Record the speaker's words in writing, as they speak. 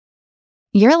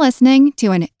You're listening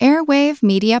to an Airwave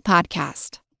Media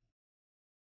Podcast.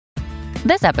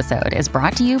 This episode is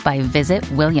brought to you by Visit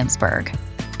Williamsburg.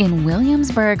 In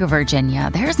Williamsburg, Virginia,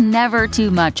 there's never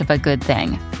too much of a good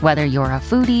thing. Whether you're a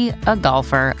foodie, a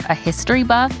golfer, a history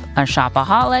buff, a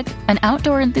shopaholic, an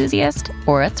outdoor enthusiast,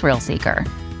 or a thrill seeker,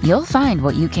 you'll find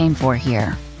what you came for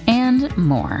here and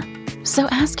more. So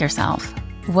ask yourself,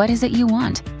 what is it you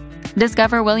want?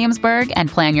 Discover Williamsburg and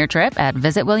plan your trip at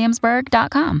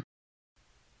visitwilliamsburg.com.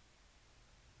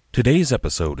 Today's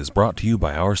episode is brought to you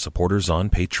by our supporters on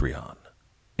Patreon,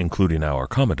 including our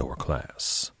Commodore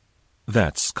class.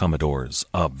 That's Commodore's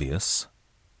Obvious,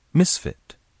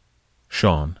 Misfit,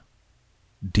 Sean,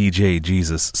 DJ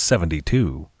Jesus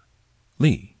 72,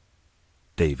 Lee,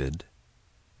 David,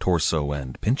 Torso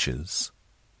and Pinches,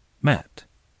 Matt,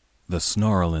 the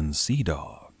Snarlin' Sea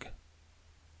Dog,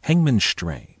 Hangman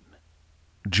Strain,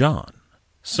 John,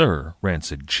 Sir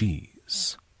Rancid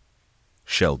Cheese,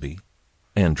 Shelby,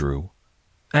 Andrew,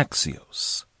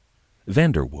 Axios,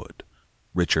 Vanderwood,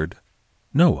 Richard,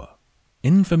 Noah,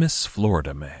 Infamous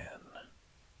Florida Man,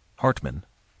 Hartman,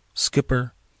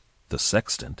 Skipper, The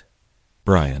Sextant,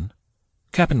 Brian,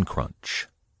 Cap'n Crunch,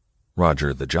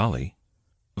 Roger the Jolly,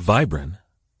 Vibrin,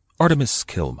 Artemis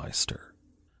Killmeister,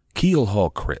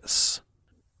 Keelhaul Chris,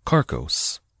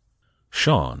 Carcos,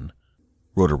 Sean,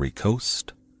 Rotary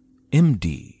Coast,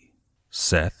 MD,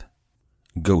 Seth,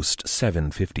 Ghost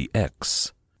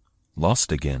 750X,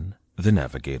 Lost Again, The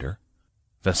Navigator,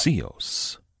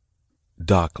 Vasios,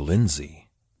 Doc Lindsay,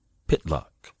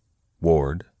 Pitlock,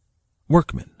 Ward,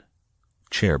 Workman,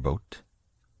 Chairboat,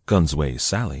 Gunsway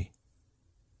Sally,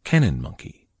 Cannon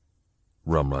Monkey,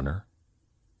 Rumrunner,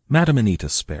 Madam Anita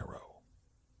Sparrow,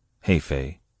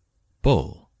 Heifei,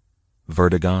 Bull,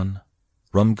 Vertigon,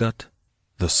 Rumgut,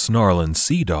 the Snarlin'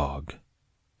 Sea Dog,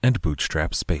 and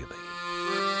Bootstraps Bailey.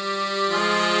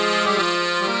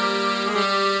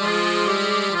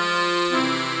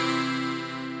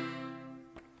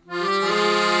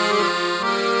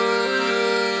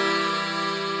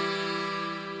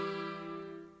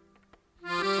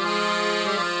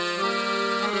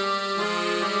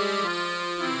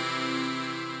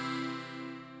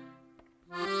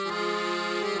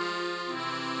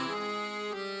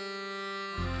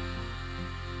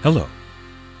 Hello.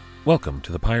 Welcome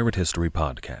to the Pirate History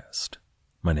Podcast.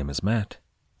 My name is Matt.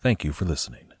 Thank you for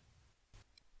listening.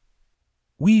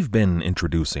 We've been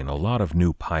introducing a lot of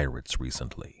new pirates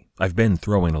recently. I've been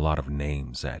throwing a lot of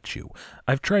names at you.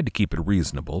 I've tried to keep it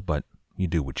reasonable, but you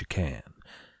do what you can.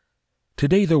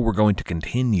 Today, though, we're going to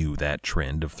continue that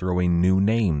trend of throwing new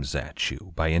names at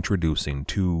you by introducing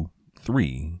 2,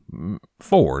 3,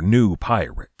 4 new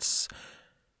pirates.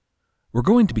 We're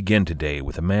going to begin today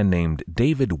with a man named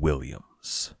David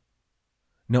Williams.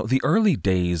 Now, the early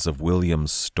days of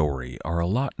Williams' story are a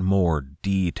lot more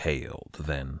detailed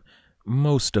than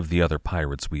most of the other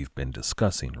pirates we've been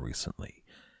discussing recently,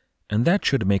 and that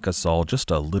should make us all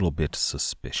just a little bit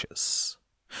suspicious.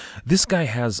 This guy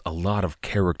has a lot of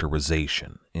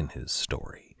characterization in his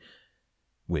story,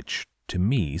 which to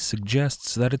me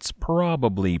suggests that it's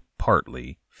probably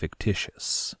partly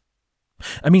fictitious.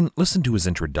 I mean, listen to his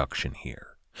introduction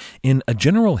here. In A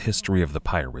General History of the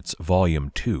Pirates,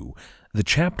 Volume 2, the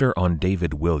chapter on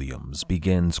David Williams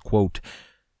begins, quote,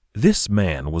 "This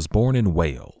man was born in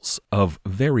Wales, of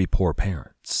very poor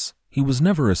parents. He was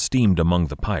never esteemed among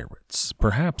the pirates,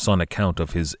 perhaps on account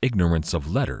of his ignorance of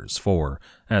letters, for,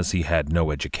 as he had no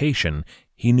education,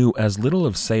 he knew as little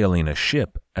of sailing a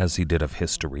ship as he did of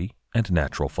history and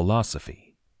natural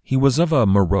philosophy. He was of a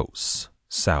morose,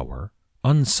 sour,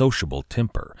 unsociable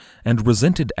temper, and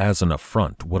resented as an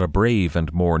affront what a brave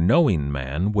and more knowing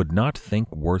man would not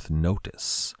think worth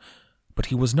notice. But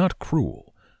he was not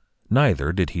cruel,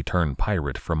 neither did he turn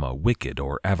pirate from a wicked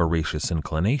or avaricious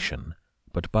inclination,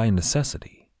 but by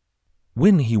necessity.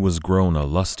 When he was grown a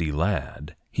lusty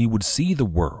lad, he would see the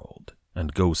world,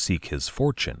 and go seek his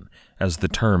fortune, as the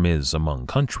term is among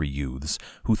country youths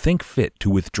who think fit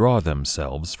to withdraw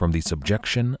themselves from the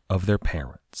subjection of their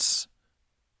parents."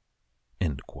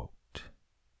 End quote.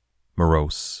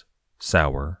 Morose,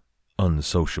 sour,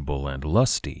 unsociable, and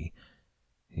lusty.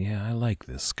 Yeah, I like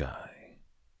this guy.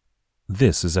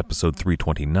 This is episode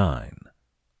 329,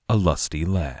 A Lusty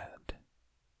Lad.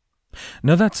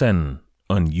 Now that's an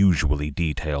unusually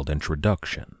detailed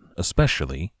introduction,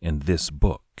 especially in this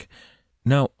book.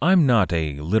 Now, I'm not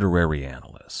a literary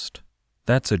analyst.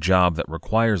 That's a job that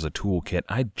requires a toolkit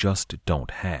I just don't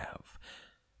have.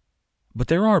 But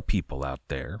there are people out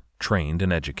there, trained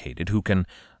and educated, who can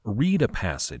read a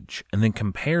passage and then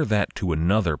compare that to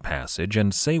another passage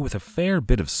and say with a fair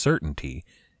bit of certainty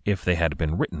if they had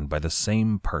been written by the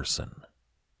same person.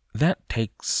 That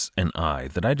takes an eye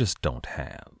that I just don't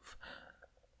have.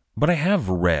 But I have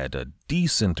read a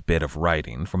decent bit of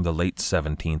writing from the late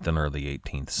 17th and early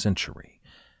 18th century,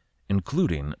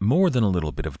 including more than a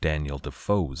little bit of Daniel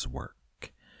Defoe's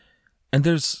work. And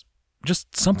there's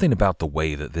just something about the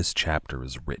way that this chapter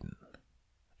is written.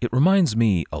 It reminds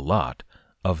me a lot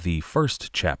of the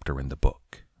first chapter in the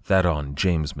book, that on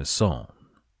James Masson,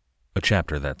 a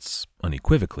chapter that's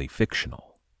unequivocally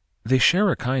fictional. They share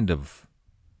a kind of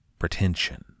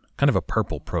pretension, kind of a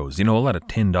purple prose, a lot of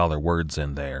 $10 words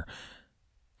in there,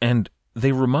 and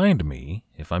they remind me,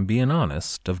 if I'm being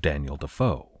honest, of Daniel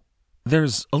Defoe.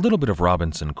 There's a little bit of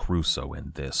Robinson Crusoe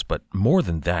in this, but more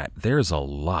than that, there's a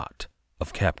lot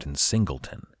of Captain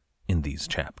Singleton in these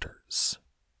chapters.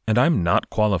 And I'm not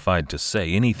qualified to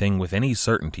say anything with any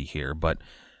certainty here, but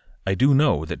I do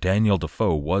know that Daniel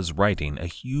Defoe was writing a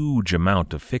huge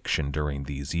amount of fiction during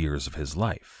these years of his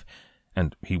life,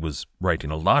 and he was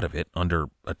writing a lot of it under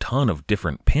a ton of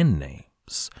different pen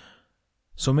names.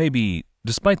 So maybe,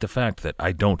 despite the fact that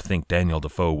I don't think Daniel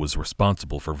Defoe was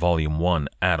responsible for Volume 1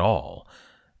 at all,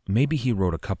 maybe he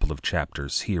wrote a couple of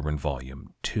chapters here in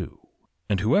Volume 2.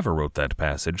 And whoever wrote that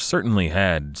passage certainly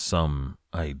had some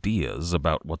ideas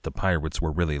about what the pirates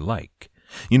were really like.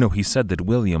 He said that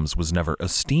Williams was never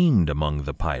esteemed among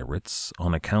the pirates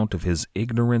on account of his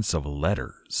ignorance of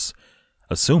letters,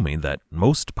 assuming that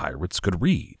most pirates could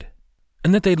read,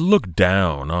 and that they'd look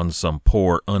down on some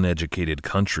poor uneducated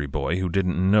country boy who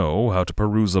didn't know how to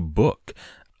peruse a book.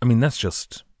 That's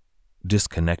just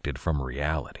disconnected from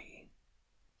reality.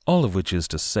 All of which is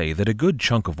to say that a good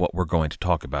chunk of what we're going to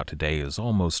talk about today is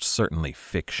almost certainly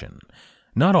fiction.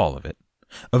 Not all of it.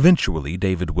 Eventually,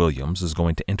 David Williams is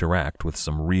going to interact with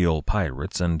some real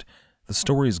pirates, and the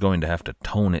story is going to have to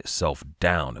tone itself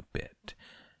down a bit.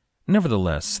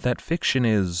 Nevertheless, that fiction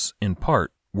is, in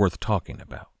part, worth talking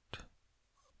about.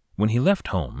 When he left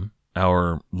home,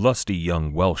 our lusty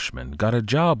young Welshman got a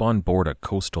job on board a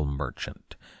coastal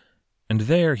merchant, and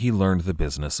there he learned the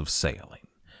business of sailing.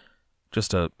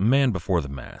 Just a man before the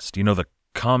mast, the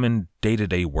common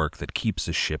day-to-day work that keeps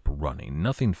a ship running,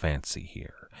 nothing fancy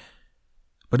here.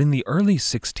 But in the early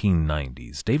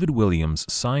 1690s, David Williams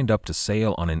signed up to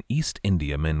sail on an East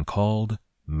Indiaman called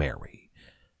Mary.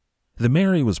 The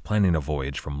Mary was planning a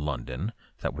voyage from London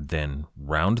that would then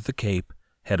round the Cape,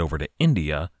 head over to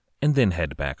India, and then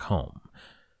head back home.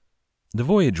 The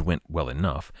voyage went well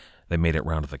enough. They made it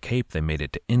round the Cape, they made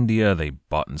it to India, they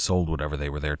bought and sold whatever they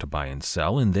were there to buy and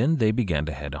sell, and then they began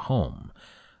to head home.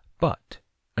 But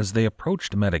as they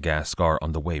approached Madagascar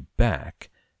on the way back,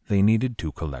 they needed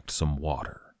to collect some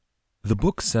water. The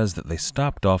book says that they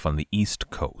stopped off on the east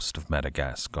coast of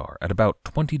Madagascar at about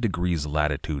 20 degrees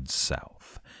latitude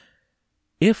south.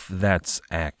 If that's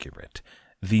accurate,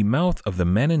 the mouth of the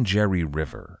Manengeri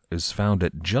River is found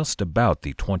at just about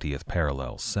the 20th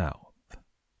parallel south.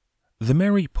 The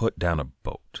Mary put down a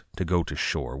boat to go to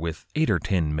shore with 8 or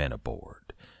 10 men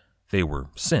aboard. They were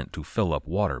sent to fill up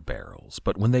water barrels,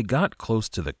 but when they got close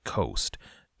to the coast,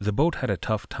 the boat had a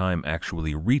tough time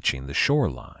actually reaching the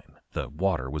shoreline. The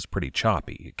water was pretty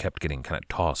choppy, it kept getting kind of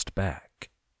tossed back.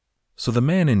 So the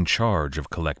man in charge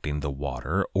of collecting the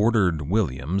water ordered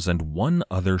Williams and one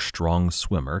other strong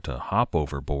swimmer to hop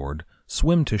overboard,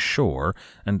 swim to shore,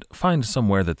 and find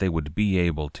somewhere that they would be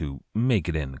able to make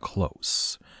it in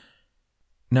close.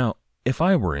 Now, if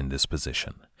I were in this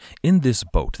position, in this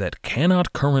boat that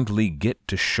cannot currently get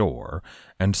to shore,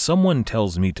 and someone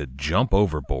tells me to jump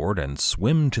overboard and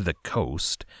swim to the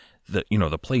coast,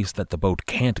 the place that the boat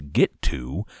can't get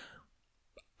to,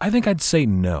 I think I'd say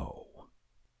no.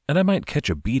 And I might catch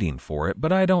a beating for it,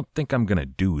 but I don't think I'm going to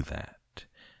do that.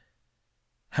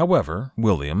 However,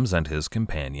 Williams and his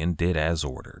companion did as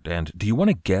ordered, and do you want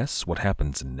to guess what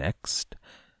happens next?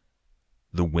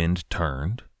 The wind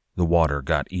turned. The water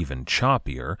got even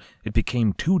choppier, it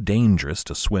became too dangerous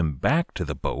to swim back to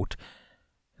the boat,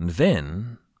 and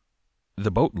then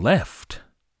the boat left.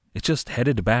 It just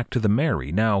headed back to the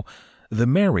Mary. Now, the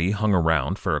Mary hung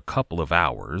around for a couple of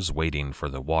hours waiting for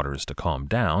the waters to calm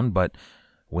down, but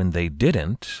when they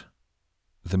didn't,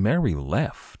 the Mary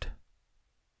left.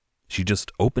 She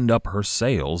just opened up her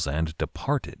sails and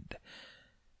departed.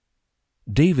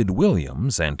 David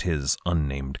Williams and his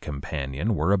unnamed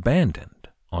companion were abandoned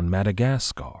on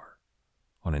Madagascar,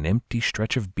 on an empty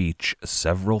stretch of beach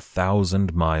several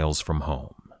thousand miles from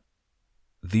home.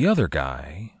 The other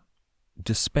guy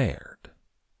despaired.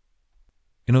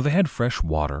 They had fresh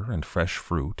water and fresh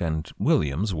fruit, and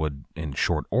Williams would, in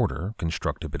short order,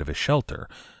 construct a bit of a shelter,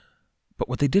 but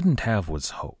what they didn't have was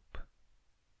hope.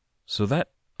 So that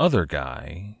other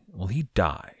guy, he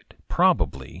died,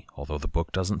 probably, although the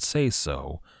book doesn't say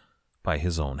so, by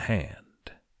his own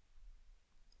hand,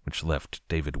 which left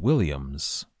David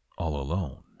Williams all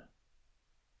alone.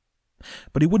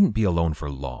 But he wouldn't be alone for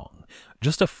long.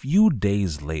 Just a few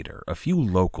days later, a few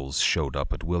locals showed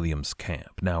up at Williams'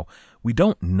 camp. Now, we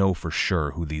don't know for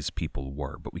sure who these people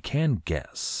were, but we can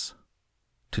guess.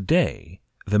 Today,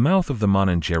 the mouth of the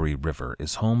Monongahela River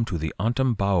is home to the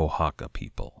Antambaohaka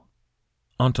people.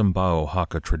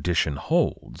 Antambaohaka tradition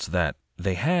holds that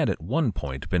they had at one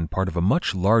point been part of a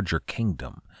much larger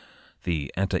kingdom,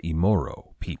 the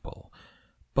Antaimoro people.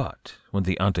 But when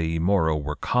the Antaimoro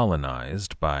were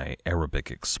colonized by Arabic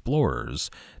explorers,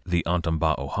 the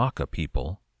Antambaohaka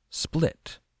people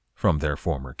split from their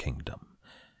former kingdom.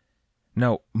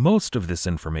 Now, most of this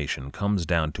information comes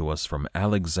down to us from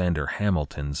Alexander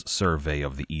Hamilton's survey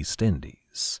of the East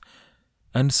Indies,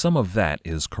 and some of that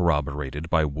is corroborated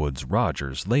by Woodes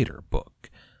Rogers' later book.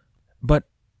 But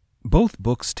both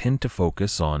books tend to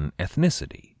focus on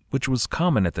ethnicity, which was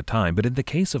common at the time, but in the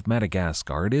case of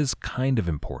Madagascar, it is kind of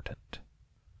important.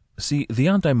 See, the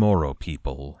Antaimoro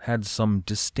people had some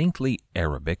distinctly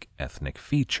Arabic ethnic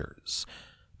features,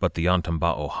 but the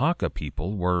Antambaohaka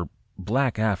people were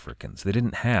black Africans. They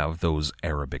didn't have those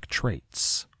Arabic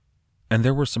traits. And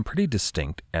there were some pretty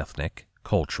distinct ethnic,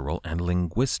 cultural, and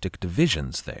linguistic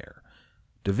divisions there,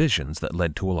 divisions that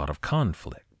led to a lot of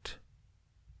conflict.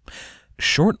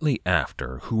 Shortly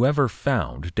after whoever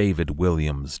found David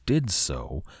Williams did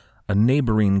so, a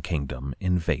neighboring kingdom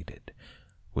invaded,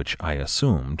 which I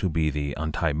assume to be the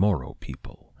Antaimoro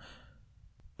people.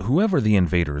 Whoever the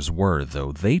invaders were,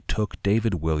 though, they took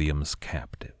David Williams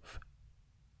captive.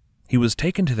 He was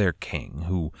taken to their king,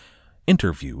 who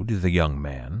interviewed the young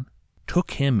man,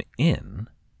 took him in,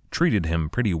 treated him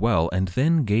pretty well, and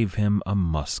then gave him a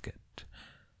musket.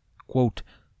 Quote,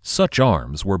 "Such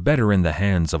arms were better in the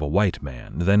hands of a white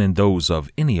man than in those of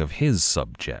any of his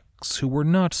subjects who were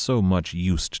not so much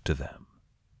used to them."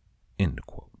 End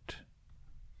quote.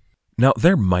 Now,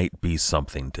 there might be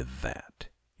something to that.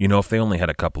 You know, if they only had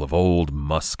a couple of old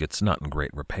muskets not in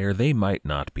great repair, they might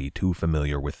not be too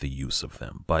familiar with the use of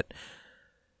them. But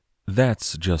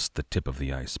that's just the tip of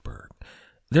the iceberg.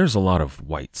 There's a lot of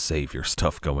white savior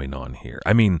stuff going on here.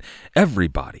 I mean,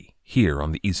 everybody here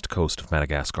on the east coast of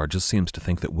Madagascar just seems to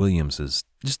think that Williams is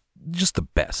just the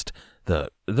best, the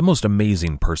most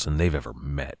amazing person they've ever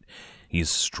met.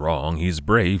 He's strong, he's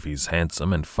brave, he's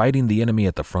handsome, and fighting the enemy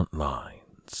at the front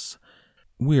lines.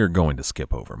 We're going to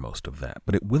skip over most of that,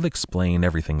 but it will explain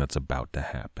everything that's about to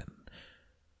happen.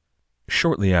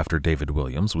 Shortly after David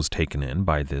Williams was taken in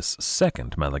by this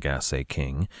second Malagasy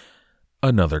king,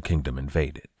 another kingdom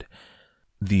invaded.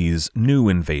 These new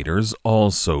invaders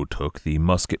also took the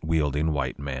musket-wielding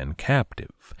white man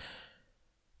captive.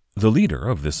 The leader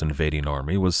of this invading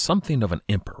army was something of an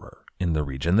emperor in the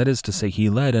region, that is to say, he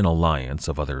led an alliance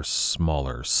of other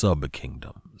smaller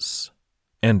sub-kingdoms.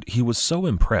 And he was so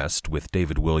impressed with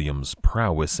David Williams'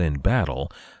 prowess in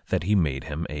battle that he made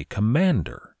him a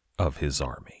commander of his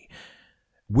army.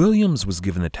 Williams was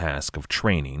given the task of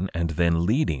training and then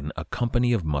leading a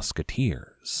company of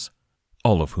musketeers,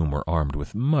 all of whom were armed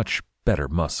with much better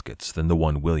muskets than the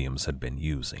one Williams had been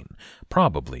using,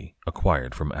 probably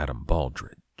acquired from Adam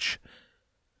Baldridge.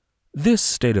 This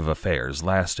state of affairs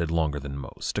lasted longer than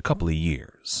most, a couple of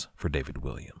years for David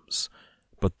Williams.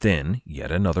 But then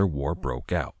yet another war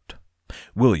broke out.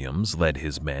 Williams led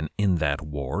his men in that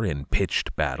war in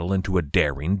pitched battle into a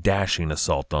daring, dashing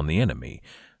assault on the enemy.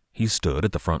 He stood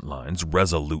at the front lines,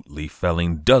 resolutely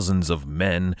felling dozens of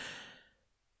men.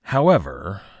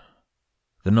 However,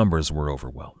 the numbers were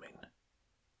overwhelming.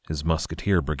 His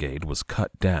musketeer brigade was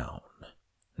cut down,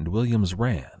 and Williams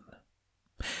ran.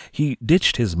 He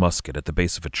ditched his musket at the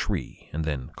base of a tree, and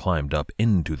then climbed up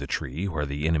into the tree where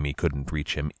the enemy couldn't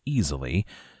reach him easily,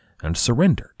 and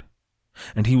surrendered.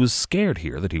 And he was scared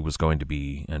here that he was going to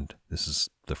be, and this is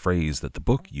the phrase that the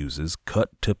book uses, cut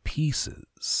to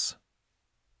pieces.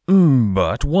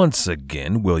 But once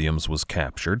again, Williams was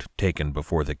captured, taken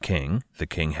before the king. The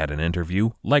king had an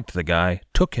interview, liked the guy,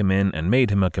 took him in, and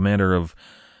made him a commander of...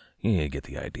 You get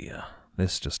the idea.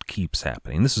 This just keeps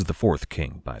happening. This is the fourth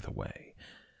king, by the way.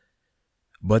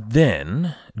 But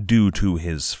then, due to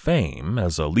his fame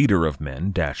as a leader of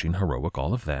men, dashing, heroic,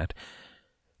 all of that,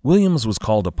 Williams was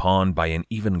called upon by an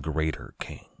even greater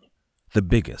king, the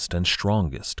biggest and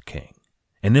strongest king.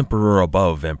 An emperor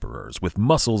above emperors, with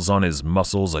muscles on his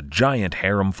muscles, a giant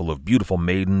harem full of beautiful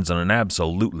maidens, and an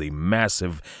absolutely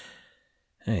massive...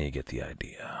 You get the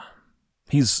idea.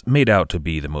 He's made out to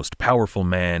be the most powerful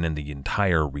man in the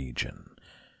entire region.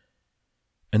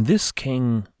 And this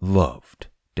king loved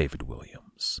David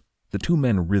Williams. The two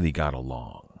men really got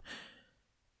along.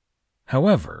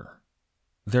 However,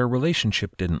 their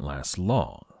relationship didn't last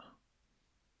long.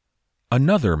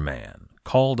 Another man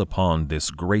called upon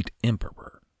this great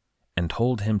emperor and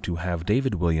told him to have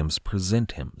David Williams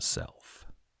present himself.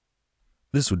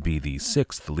 This would be the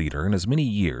sixth leader in as many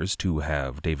years to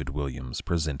have David Williams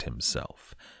present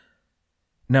himself.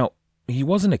 Now, he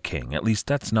wasn't a king, at least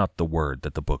that's not the word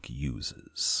that the book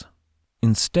uses.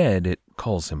 Instead, it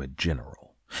calls him a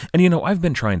general. And I've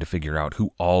been trying to figure out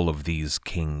who all of these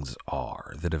kings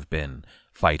are that have been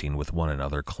fighting with one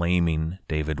another, claiming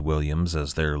David Williams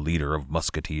as their leader of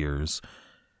musketeers.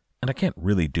 And I can't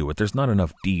really do it. There's not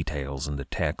enough details in the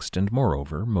text, and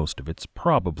moreover, most of it's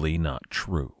probably not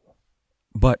true.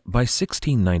 But by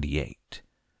 1698,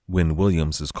 when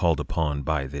Williams is called upon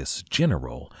by this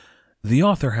general, the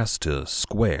author has to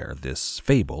square this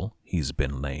fable he's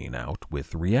been laying out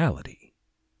with reality.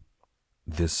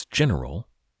 This general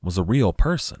was a real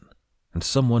person, and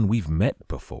someone we've met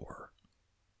before.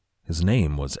 His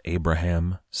name was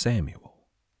Abraham Samuel.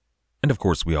 And of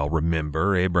course we all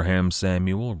remember Abraham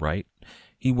Samuel, right?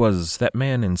 He was that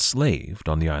man enslaved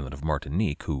on the island of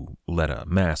Martinique who led a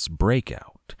mass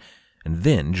breakout, and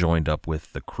then joined up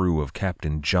with the crew of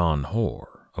Captain John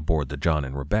Hoare aboard the John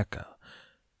and Rebecca.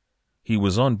 He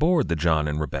was on board the John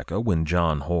and Rebecca when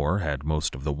John Hoare had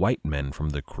most of the white men from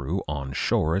the crew on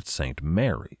shore at St.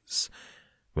 Mary's.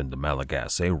 When the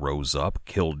Malagasy rose up,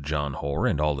 killed John Hoare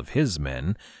and all of his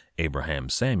men, Abraham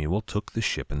Samuel took the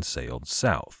ship and sailed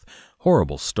south.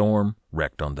 Horrible storm,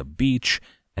 wrecked on the beach,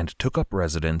 and took up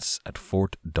residence at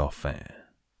Fort Dauphin.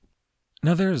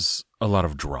 Now there's a lot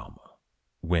of drama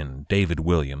when David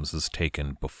Williams is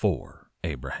taken before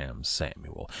Abraham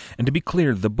Samuel. And to be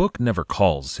clear, the book never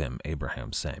calls him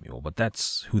Abraham Samuel, but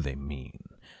that's who they mean.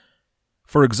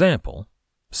 For example,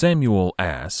 Samuel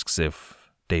asks if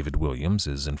David Williams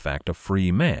is in fact a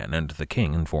free man, and the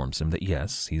king informs him that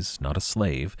yes, he's not a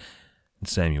slave. And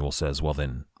Samuel says, well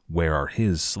then, where are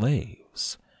his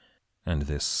slaves? And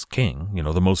this king,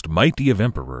 the most mighty of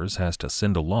emperors, has to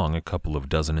send along a couple of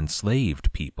dozen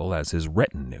enslaved people as his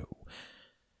retinue.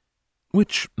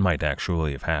 Which might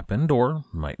actually have happened, or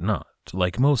might not.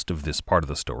 Like most of this part of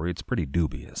the story, it's pretty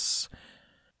dubious.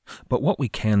 But what we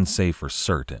can say for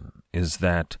certain is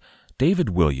that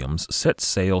David Williams set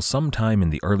sail sometime in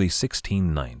the early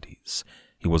 1690s.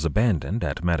 He was abandoned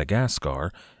at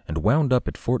Madagascar and wound up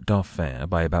at Fort Dauphin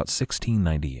by about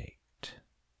 1698.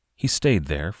 He stayed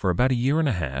there for about a year and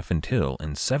a half until,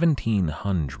 in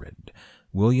 1700,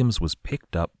 Williams was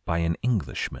picked up by an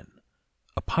Englishman,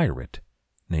 a pirate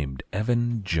named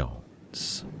Evan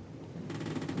Jones.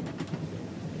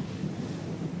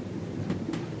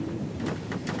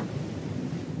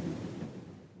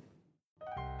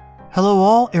 Hello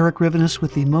all, Eric Rivenus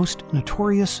with the Most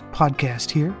Notorious podcast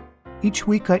here. Each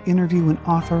week I interview an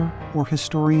author or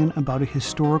historian about a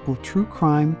historical true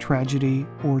crime, tragedy,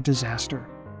 or disaster.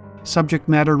 Subject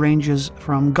matter ranges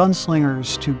from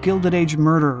gunslingers to Gilded Age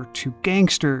murder to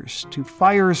gangsters to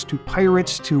fires to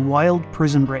pirates to wild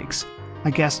prison breaks. My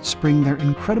guests bring their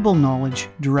incredible knowledge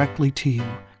directly to you.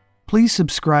 Please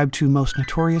subscribe to Most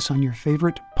Notorious on your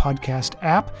favorite podcast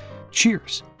app.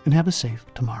 Cheers, and have a safe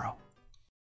tomorrow.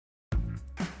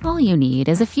 All you need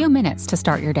is a few minutes to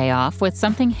start your day off with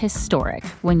something historic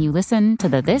when you listen to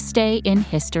the This Day in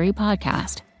History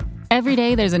podcast. Every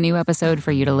day there's a new episode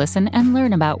for you to listen and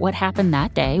learn about what happened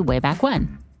that day way back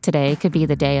when. Today could be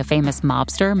the day a famous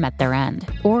mobster met their end,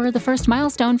 or the first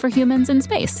milestone for humans in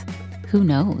space. Who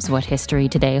knows what history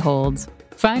today holds?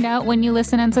 Find out when you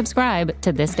listen and subscribe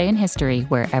to This Day in History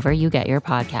wherever you get your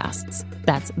podcasts.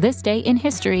 That's This Day in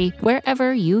History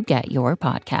wherever you get your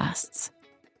podcasts.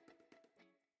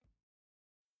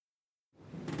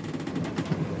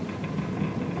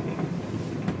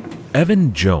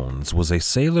 Evan Jones was a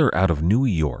sailor out of New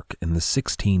York in the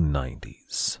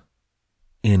 1690s.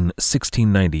 In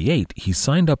 1698, he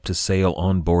signed up to sail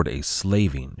on board a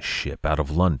slaving ship out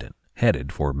of London,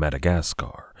 headed for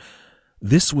Madagascar.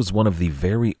 This was one of the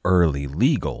very early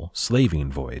legal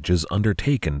slaving voyages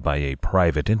undertaken by a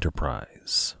private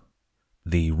enterprise.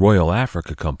 The Royal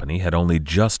Africa Company had only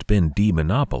just been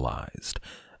demonopolized,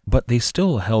 but they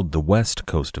still held the west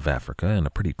coast of Africa in a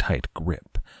pretty tight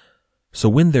grip. So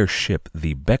when their ship,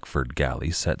 the Beckford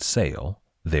Galley, set sail,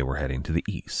 they were heading to the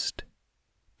east.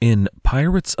 In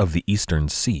Pirates of the Eastern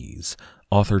Seas,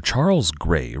 author Charles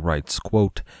Gray writes,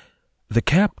 quote, "The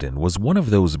captain was one of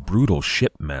those brutal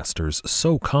shipmasters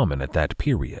so common at that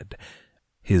period.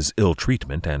 His ill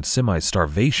treatment and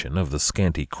semi-starvation of the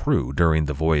scanty crew during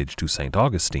the voyage to St.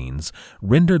 Augustine's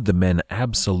rendered the men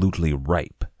absolutely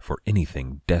ripe for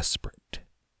anything desperate."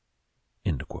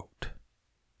 End quote.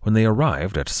 When they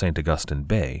arrived at St. Augustine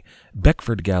Bay,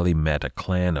 Beckford Galley met a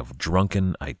clan of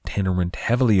drunken, itinerant,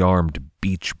 heavily armed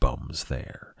beach bums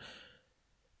there.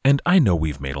 And I know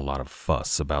we've made a lot of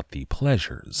fuss about the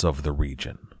pleasures of the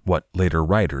region, what later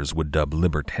writers would dub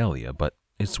Libertalia, but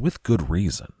it's with good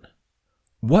reason.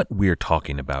 What we're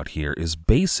talking about here is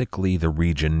basically the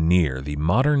region near the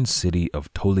modern city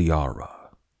of Toliara.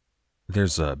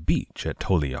 There's a beach at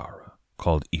Toliara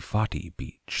called Ifati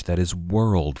Beach that is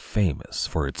world famous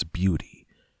for its beauty,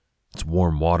 its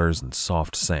warm waters and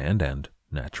soft sand, and,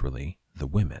 naturally, the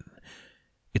women.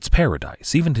 It's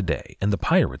paradise even today, and the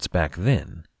pirates back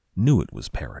then knew it was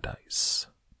paradise.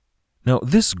 Now,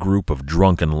 this group of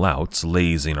drunken louts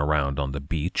lazing around on the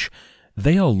beach,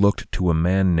 they all looked to a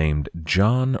man named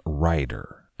John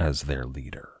Ryder as their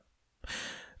leader.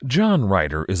 John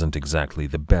Ryder isn't exactly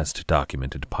the best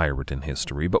documented pirate in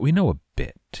history, but we know a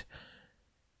bit.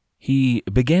 He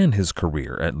began his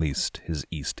career, at least his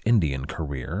East Indian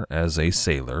career, as a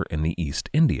sailor in the East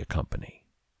India Company.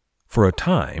 For a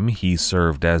time, he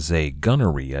served as a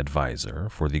gunnery advisor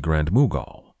for the Grand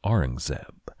Mughal,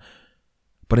 Aurangzeb.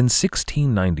 But in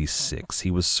 1696,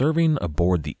 he was serving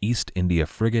aboard the East India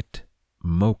frigate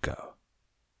Mocha,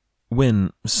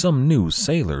 when some new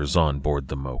sailors on board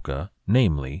the Mocha,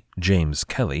 namely James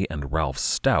Kelly and Ralph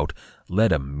Stout,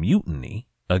 led a mutiny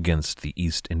against the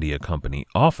East India Company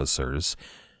officers.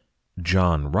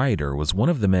 John Ryder was one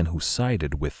of the men who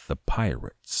sided with the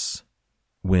pirates.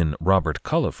 When Robert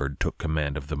Culliford took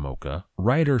command of the Mocha,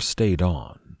 Ryder stayed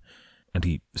on, and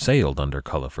he sailed under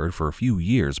Culliford for a few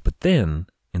years, but then,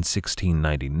 in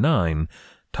 1699,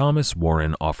 Thomas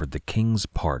Warren offered the king's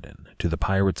pardon to the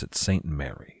pirates at St.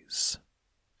 Mary's.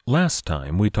 Last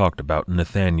time we talked about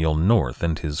Nathaniel North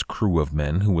and his crew of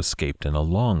men who escaped in a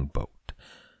longboat.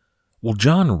 Well,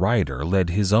 John Ryder led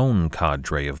his own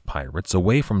cadre of pirates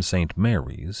away from St.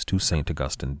 Mary's to St.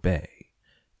 Augustine Bay.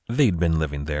 They'd been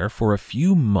living there for a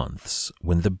few months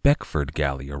when the Beckford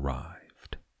Galley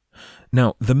arrived.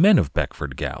 Now, the men of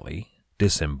Beckford Galley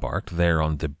disembarked there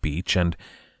on the beach, and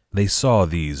they saw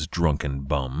these drunken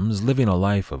bums living a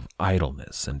life of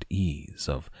idleness and ease,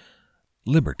 of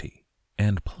liberty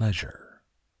and pleasure.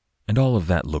 And all of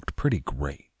that looked pretty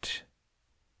great.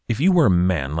 If you were a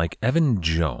man like Evan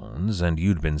Jones and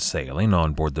you'd been sailing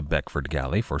on board the Beckford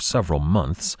Galley for several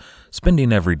months,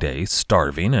 spending every day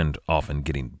starving and often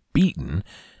getting beaten,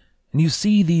 and you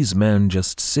see these men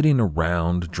just sitting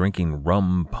around drinking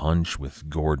rum punch with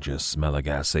gorgeous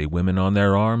Malagasy women on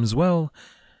their arms, well,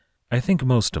 I think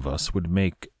most of us would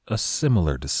make a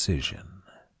similar decision.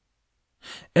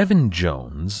 Evan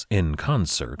Jones, in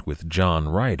concert with John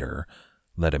Ryder,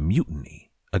 led a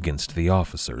mutiny against the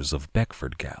officers of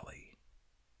Beckford Galley.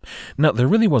 Now, there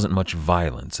really wasn't much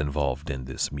violence involved in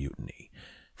this mutiny.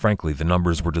 Frankly, the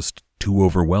numbers were just too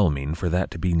overwhelming for that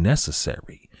to be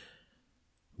necessary.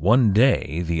 One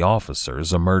day, the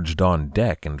officers emerged on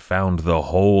deck and found the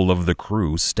whole of the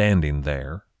crew standing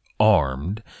there,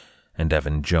 armed, and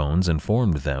Evan Jones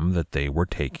informed them that they were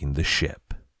taking the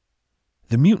ship.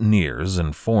 The mutineers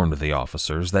informed the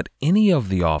officers that any of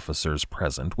the officers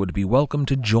present would be welcome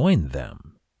to join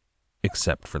them,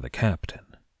 except for the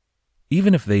captain.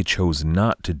 Even if they chose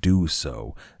not to do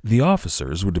so, the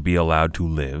officers would be allowed to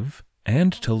live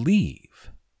and to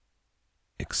leave,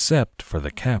 except for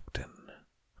the captain.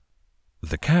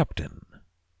 The captain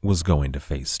was going to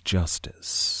face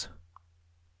justice.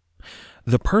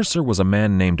 The purser was a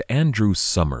man named Andrew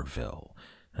Somerville,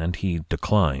 and he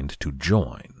declined to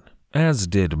join, as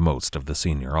did most of the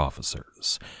senior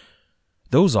officers.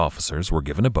 Those officers were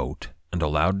given a boat and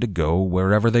allowed to go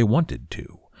wherever they wanted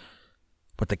to.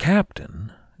 But the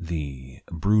captain, the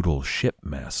brutal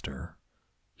shipmaster,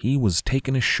 he was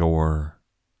taken ashore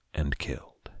and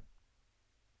killed.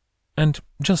 And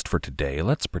just for today,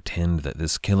 let's pretend that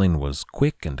this killing was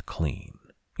quick and clean.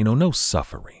 No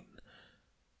suffering.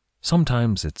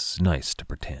 Sometimes it's nice to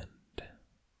pretend.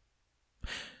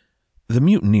 The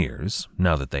mutineers,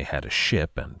 now that they had a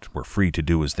ship and were free to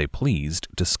do as they pleased,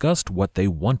 discussed what they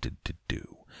wanted to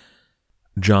do.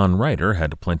 John Ryder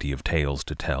had plenty of tales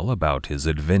to tell about his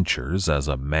adventures as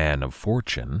a man of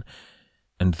fortune,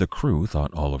 and the crew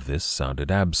thought all of this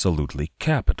sounded absolutely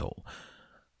capital.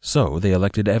 So they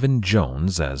elected Evan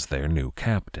Jones as their new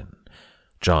captain.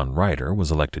 John Ryder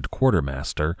was elected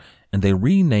quartermaster, and they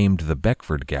renamed the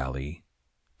Beckford Galley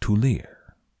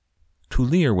Tulare.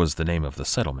 Tulare was the name of the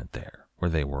settlement there, where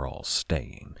they were all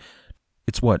staying.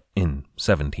 It's what, in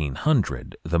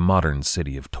 1700, the modern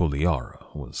city of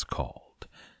Toliara was called.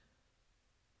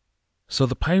 So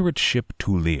the pirate ship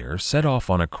Tulare set off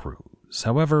on a cruise.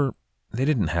 However, they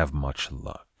didn't have much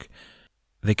luck.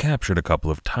 They captured a couple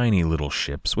of tiny little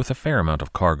ships with a fair amount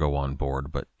of cargo on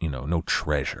board, but, no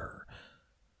treasure.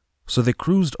 So they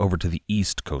cruised over to the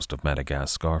east coast of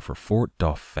Madagascar for Fort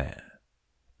Dauphin.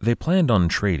 They planned on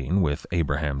trading with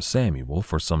Abraham Samuel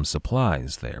for some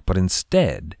supplies there, but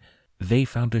instead, they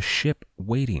found a ship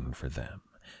waiting for them.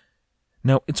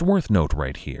 Now, it's worth note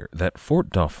right here that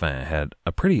Fort Dauphin had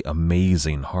a pretty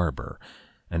amazing harbor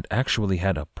and actually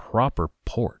had a proper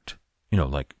port,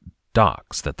 like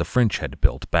docks that the French had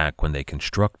built back when they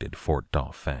constructed Fort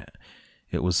Dauphin.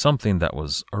 It was something that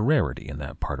was a rarity in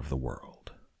that part of the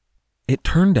world. It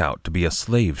turned out to be a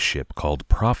slave ship called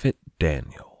Prophet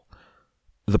Daniel.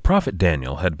 The Prophet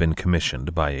Daniel had been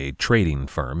commissioned by a trading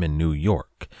firm in New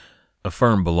York, a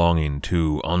firm belonging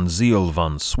to Onziel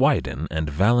van Sweden and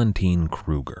Valentine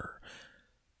Kruger.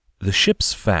 The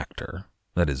ship's factor,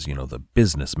 that is, the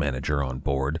business manager on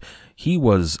board, he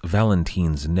was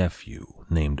Valentine's nephew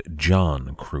named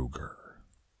John Kruger.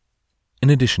 In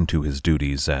addition to his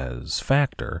duties as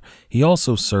factor, he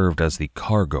also served as the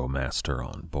cargo master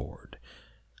on board.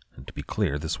 And to be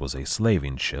clear, this was a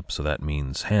slaving ship, so that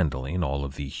means handling all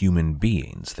of the human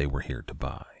beings they were here to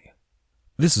buy.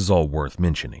 This is all worth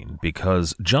mentioning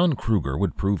because John Kruger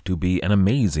would prove to be an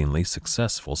amazingly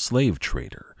successful slave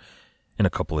trader. In a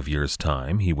couple of years'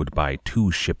 time, he would buy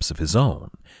 2 ships of his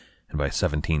own, and by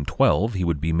 1712 he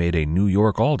would be made a New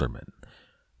York alderman.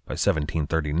 By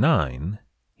 1739,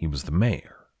 he was the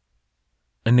mayor.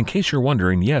 And in case you're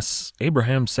wondering, yes,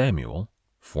 Abraham Samuel,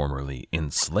 formerly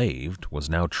enslaved, was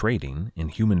now trading in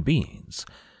human beings,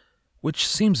 which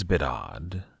seems a bit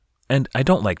odd. And I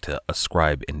don't like to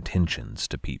ascribe intentions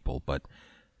to people, but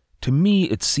to me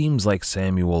it seems like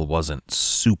Samuel wasn't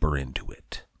super into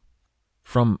it.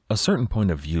 From a certain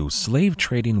point of view, slave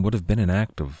trading would have been an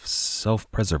act of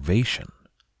self-preservation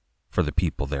for the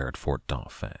people there at Fort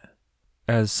Dauphin.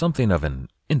 As something of an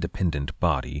independent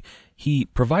body, he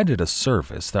provided a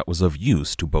service that was of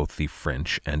use to both the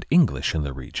French and English in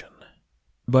the region.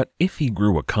 But if he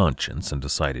grew a conscience and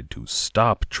decided to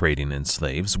stop trading in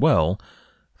slaves, well,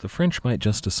 the French might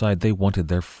just decide they wanted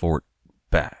their fort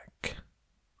back.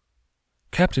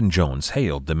 Captain Jones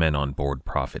hailed the men on board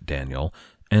Prophet Daniel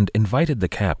and invited the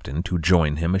captain to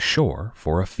join him ashore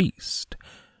for a feast.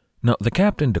 Now, the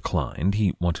captain declined.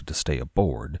 He wanted to stay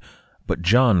aboard, but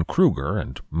John Kruger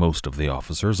and most of the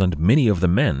officers and many of the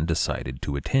men decided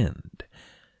to attend.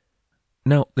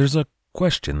 Now, there's a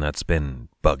question that's been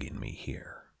bugging me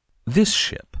here. This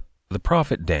ship, the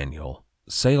Prophet Daniel,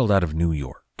 sailed out of New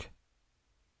York.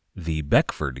 The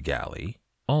Beckford galley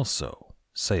also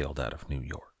sailed out of New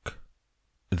York.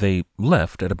 They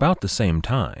left at about the same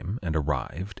time and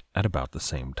arrived at about the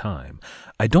same time.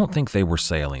 I don't think they were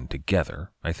sailing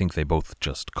together. I think they both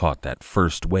just caught that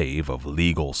first wave of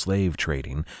legal slave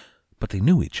trading, but they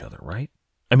knew each other, right?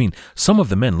 I mean, some of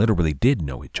the men literally did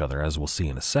know each other, as we'll see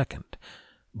in a second.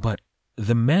 But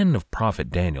the men of Prophet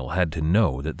Daniel had to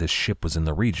know that this ship was in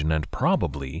the region and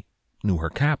probably knew her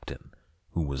captain,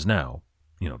 who was now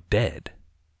dead.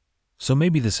 So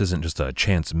maybe this isn't just a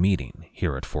chance meeting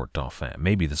here at Fort Dauphin.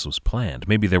 Maybe this was planned.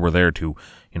 Maybe they were there to,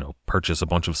 purchase a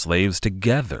bunch of slaves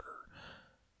together.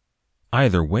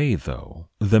 Either way, though,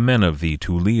 the men of the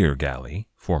Tulier galley,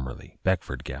 formerly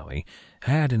Beckford galley,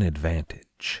 had an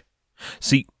advantage.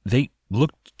 See, they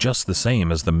looked just the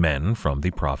same as the men from the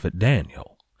Prophet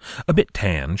Daniel. A bit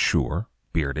tan, sure,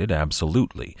 bearded,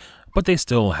 absolutely, but they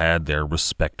still had their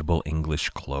respectable English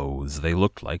clothes. They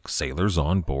looked like sailors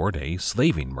on board a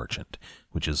slaving merchant,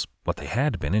 which is what they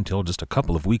had been until just a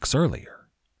couple of weeks earlier.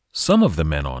 Some of the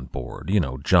men on board,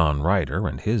 John Ryder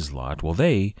and his lot, well,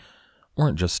 they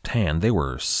weren't just tan, they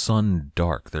were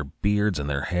sun-dark. Their beards and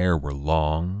their hair were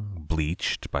long,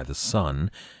 bleached by the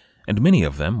sun, and many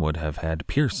of them would have had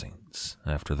piercings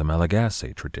after the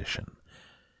Malagasy tradition.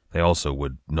 They also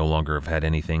would no longer have had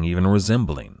anything even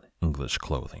resembling English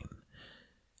clothing.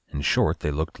 In short,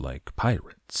 they looked like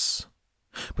pirates.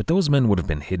 But those men would have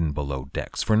been hidden below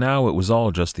decks. For now, it was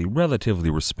all just the relatively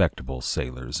respectable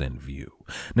sailors in view.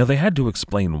 Now, they had to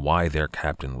explain why their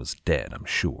captain was dead, I'm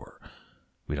sure.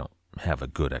 We don't have a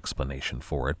good explanation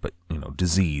for it, but,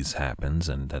 disease happens,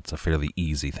 and that's a fairly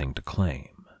easy thing to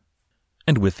claim.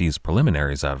 And with these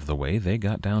preliminaries out of the way, they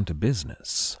got down to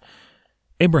business.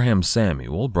 Abraham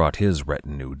Samuel brought his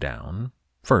retinue down.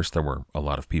 First, there were a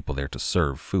lot of people there to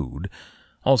serve food.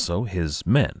 Also, his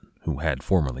men, who had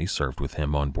formerly served with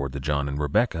him on board the John and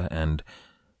Rebecca, and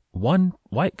one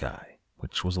white guy,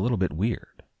 which was a little bit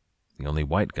weird. The only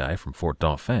white guy from Fort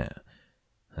Dauphin.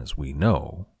 As we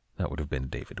know, that would have been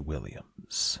David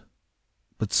Williams.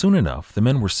 But soon enough, the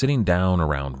men were sitting down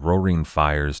around roaring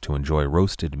fires to enjoy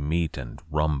roasted meat and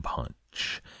rum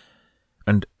punch.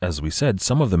 And as we said,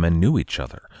 some of the men knew each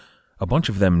other. A bunch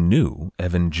of them knew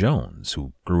Evan Jones,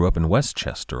 who grew up in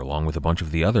Westchester along with a bunch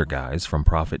of the other guys from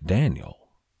Prophet Daniel.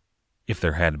 If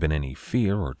there had been any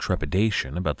fear or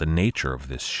trepidation about the nature of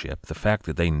this ship, the fact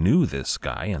that they knew this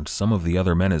guy and some of the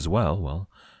other men as well,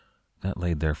 that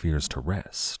laid their fears to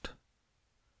rest.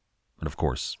 But of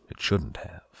course, it shouldn't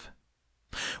have.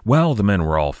 While the men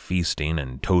were all feasting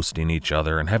and toasting each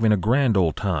other and having a grand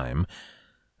old time,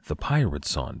 the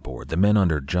pirates on board, the men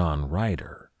under John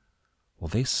Ryder,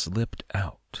 they slipped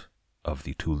out of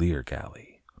the Tulir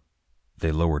galley.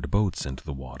 They lowered boats into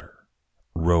the water,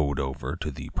 rowed over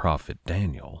to the Prophet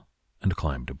Daniel, and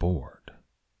climbed aboard.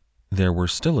 There were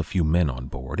still a few men on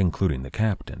board, including the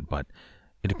captain, but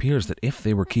it appears that if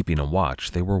they were keeping a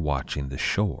watch, they were watching the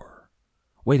shore,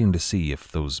 waiting to see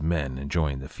if those men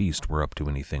enjoying the feast were up to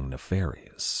anything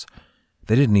nefarious.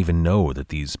 They didn't even know that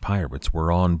these pirates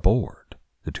were on board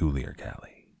the Tulir galley.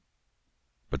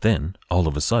 But then, all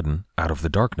of a sudden, out of the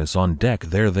darkness on deck,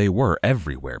 there they were,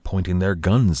 everywhere, pointing their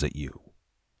guns at you.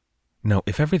 Now,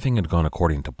 if everything had gone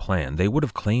according to plan, they would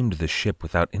have claimed the ship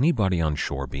without anybody on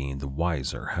shore being the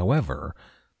wiser. However,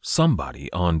 somebody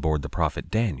on board the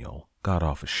Prophet Daniel got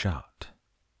off a shot.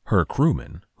 Her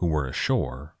crewmen, who were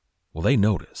ashore, they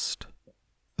noticed.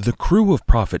 The crew of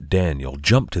Prophet Daniel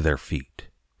jumped to their feet,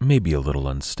 maybe a little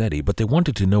unsteady, but they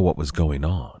wanted to know what was going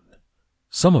on.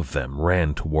 Some of them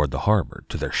ran toward the harbor,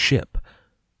 to their ship.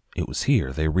 It was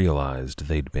here they realized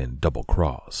they'd been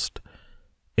double-crossed.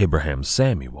 Abraham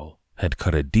Samuel had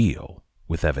cut a deal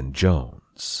with Evan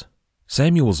Jones.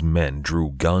 Samuel's men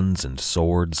drew guns and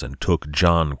swords and took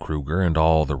John Kruger and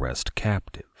all the rest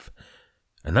captive.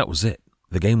 And that was it.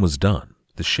 The game was done.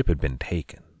 The ship had been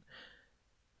taken.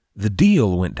 The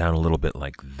deal went down a little bit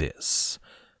like this.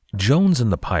 Jones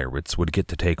and the pirates would get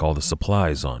to take all the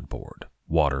supplies on board.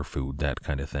 Water, food, that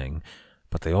kind of thing,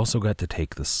 but they also got to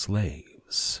take the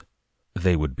slaves.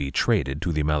 They would be traded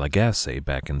to the Malagasy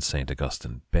back in St.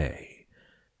 Augustine Bay.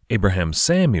 Abraham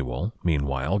Samuel,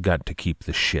 meanwhile, got to keep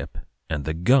the ship and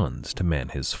the guns to man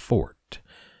his fort.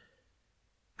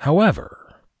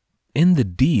 However, in the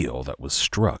deal that was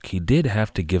struck, he did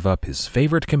have to give up his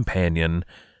favorite companion,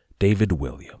 David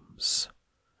Williams.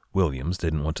 Williams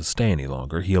didn't want to stay any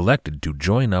longer. He elected to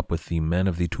join up with the men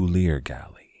of the Tulir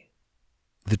galley.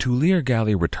 The Tulir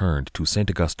galley returned to St.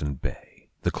 Augustine Bay,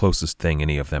 the closest thing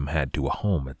any of them had to a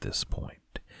home at this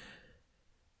point.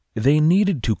 They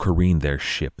needed to careen their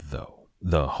ship, though.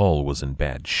 The hull was in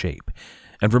bad shape.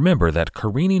 And remember that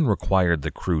careening required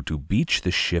the crew to beach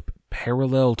the ship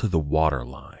parallel to the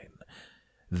waterline.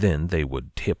 Then they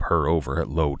would tip her over at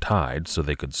low tide so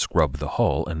they could scrub the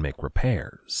hull and make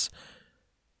repairs.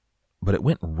 But it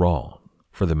went wrong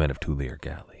for the men of Tulir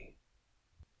galley.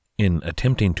 In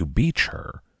attempting to beach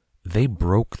her, they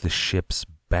broke the ship's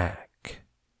back.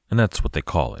 And that's what they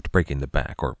call it, breaking the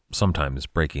back, or sometimes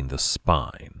breaking the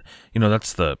spine.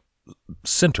 That's the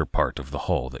center part of the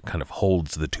hull that kind of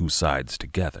holds the two sides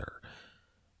together.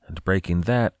 And breaking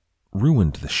that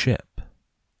ruined the ship.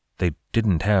 They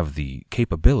didn't have the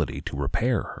capability to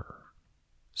repair her,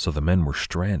 so the men were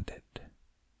stranded.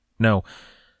 Now,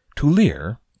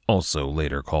 Tulir, also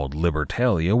later called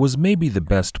Libertalia, was maybe the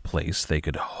best place they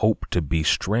could hope to be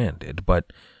stranded,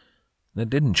 but that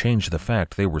didn't change the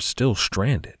fact they were still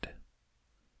stranded.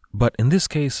 But in this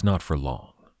case, not for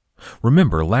long.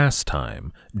 Remember last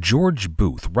time, George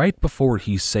Booth, right before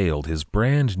he sailed his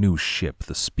brand new ship,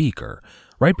 the Speaker,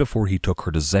 right before he took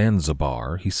her to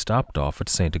Zanzibar, he stopped off at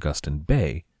St. Augustine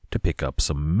Bay to pick up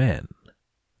some men.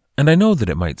 And I know that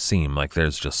it might seem like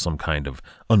there's just some kind of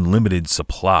unlimited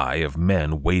supply of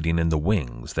men waiting in the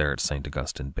wings there at St.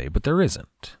 Augustine Bay, but there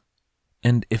isn't.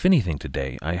 And if anything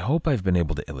today, I hope I've been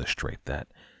able to illustrate that,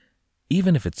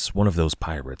 even if it's one of those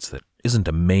pirates that isn't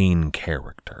a main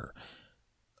character,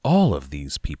 all of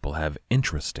these people have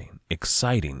interesting,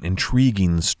 exciting,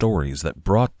 intriguing stories that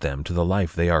brought them to the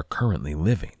life they are currently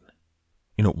living.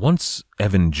 Once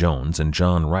Evan Jones and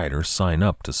John Ryder sign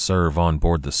up to serve on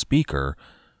board the Speaker,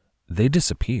 they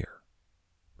disappear.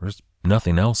 There's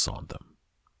nothing else on them.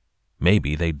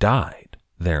 Maybe they died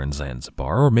there in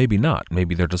Zanzibar, or maybe not.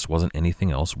 Maybe there just wasn't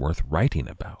anything else worth writing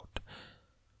about.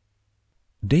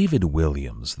 David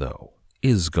Williams, though,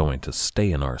 is going to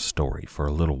stay in our story for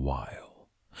a little while.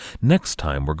 Next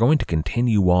time, we're going to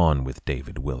continue on with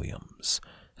David Williams,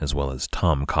 as well as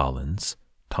Tom Collins,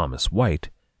 Thomas White,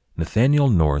 Nathaniel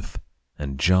North,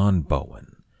 and John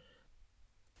Bowen.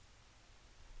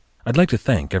 I'd like to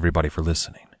thank everybody for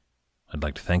listening. I'd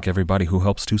like to thank everybody who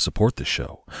helps to support the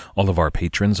show, all of our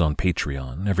patrons on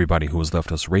Patreon, everybody who has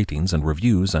left us ratings and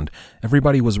reviews, and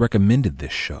everybody who has recommended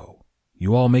this show.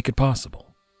 You all make it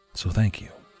possible, so thank you.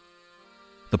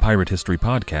 The Pirate History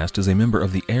Podcast is a member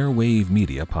of the Airwave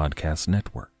Media Podcast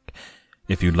Network.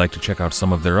 If you'd like to check out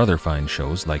some of their other fine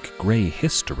shows like Grey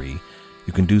History,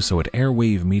 you can do so at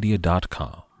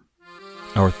airwavemedia.com.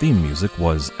 Our theme music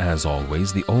was, as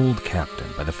always, The Old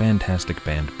Captain by the fantastic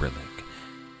band Brillig.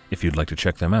 If you'd like to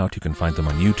check them out, you can find them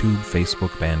on YouTube,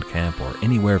 Facebook, Bandcamp, or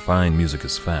anywhere fine music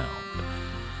is found.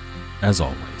 As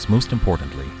always, most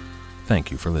importantly, thank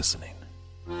you for listening.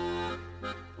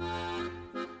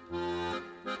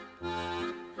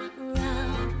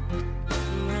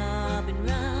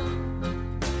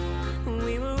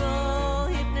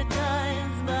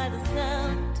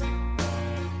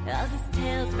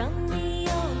 From the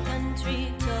old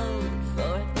country told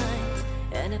for a pint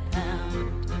and a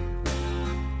pound.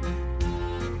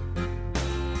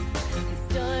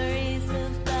 Stories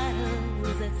of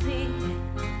battles at sea,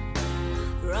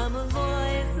 from a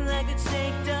voice that could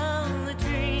shake down the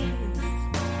trees,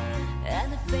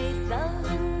 and the face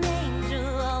of an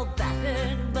angel all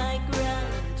battered by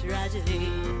grand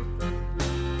tragedy.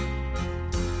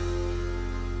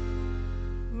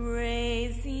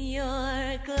 Raise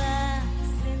your glass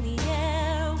in the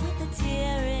air with a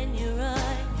tear in your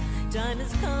eye. Time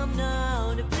has come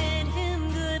now to bid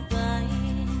him goodbye.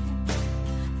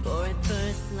 For at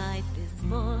first light this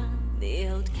morn, the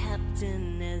old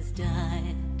captain has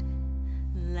died.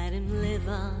 Let him live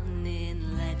on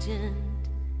in legend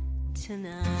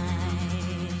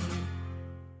tonight.